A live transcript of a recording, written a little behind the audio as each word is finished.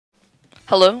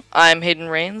Hello, I'm Hayden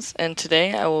Rains, and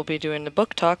today I will be doing the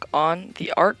book talk on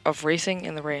The Art of Racing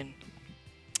in the Rain.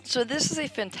 So this is a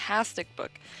fantastic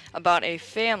book about a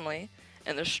family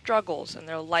and their struggles and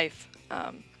their life,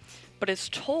 but it's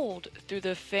told through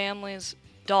the family's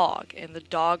dog and the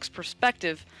dog's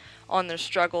perspective on their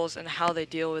struggles and how they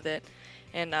deal with it,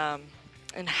 and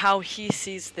how he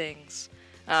sees things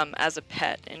as a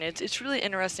pet. And it's really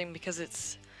interesting because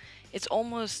it's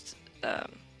almost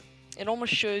it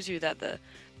almost shows you that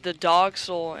the dog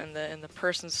soul and the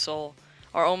person's soul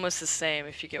are almost the same,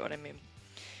 if you get what I mean.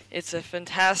 It's a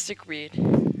fantastic read.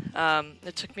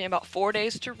 It took me about 4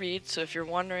 days to read, so if you're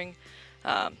wondering,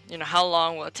 how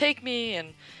long will it take me,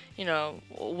 and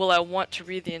will I want to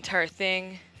read the entire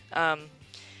thing?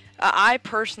 I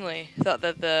personally thought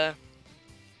that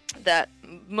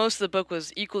most of the book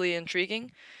was equally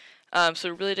intriguing, so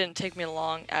it really didn't take me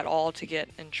long at all to get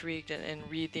intrigued and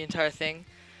read the entire thing.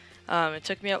 It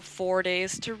took me about 4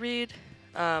 days to read,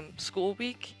 school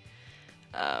week,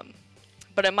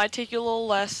 but it might take you a little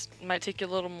less, it might take you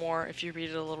a little more if you read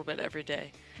it a little bit every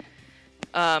day.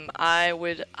 I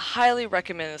would highly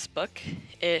recommend this book.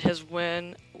 It has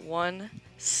won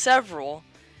several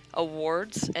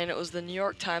awards, and it was the New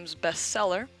York Times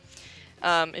bestseller.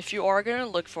 If you are going to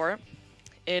look for it,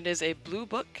 it is a blue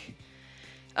book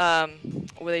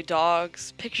with a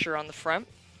dog's picture on the front,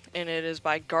 and it is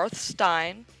by Garth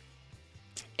Stein,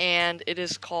 and it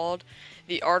is called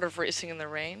The Art of Racing in the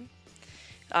Rain.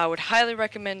 I would highly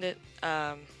recommend it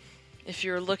if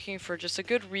you're looking for just a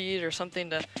good read or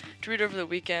something to read over the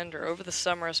weekend or over the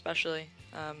summer especially.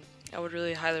 I would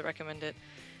really highly recommend it.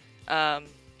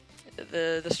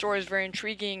 The story is very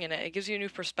intriguing, and it gives you a new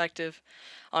perspective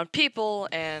on people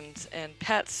and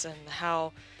pets, and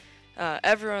how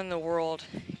everyone in the world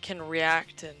can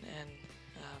react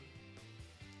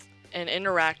and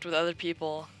interact with other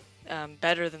people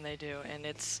better than they do. And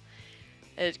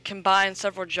it combines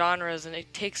several genres, and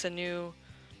it takes a new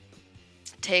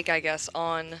take, I guess,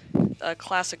 on a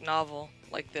classic novel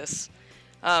like this.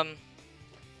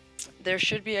 There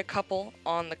should be a couple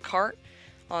on the cart,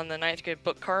 on the ninth grade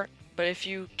book cart, but if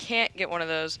you can't get one of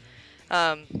those,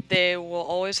 they will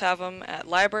always have them at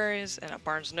libraries and at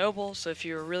Barnes & Noble. So if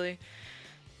you're really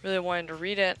wanting to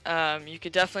read it, you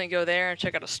could definitely go there and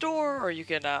check out a store, or you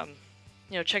could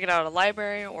check it out at a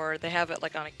library, or they have it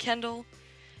like on a Kindle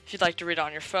if you'd like to read it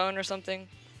on your phone or something.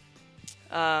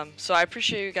 So I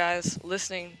appreciate you guys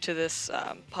listening to this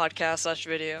podcast /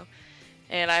 video,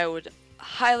 and I would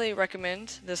highly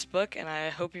recommend this book, and I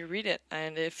hope you read it.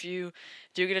 And if you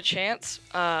do get a chance,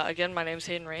 again, my name is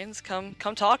Hayden Rains. Come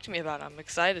talk to me about it. I'm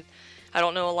excited. I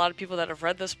don't know a lot of people that have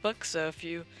read this book, so if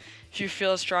you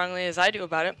feel as strongly as I do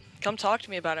about it, come talk to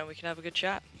me about it and we can have a good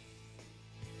chat.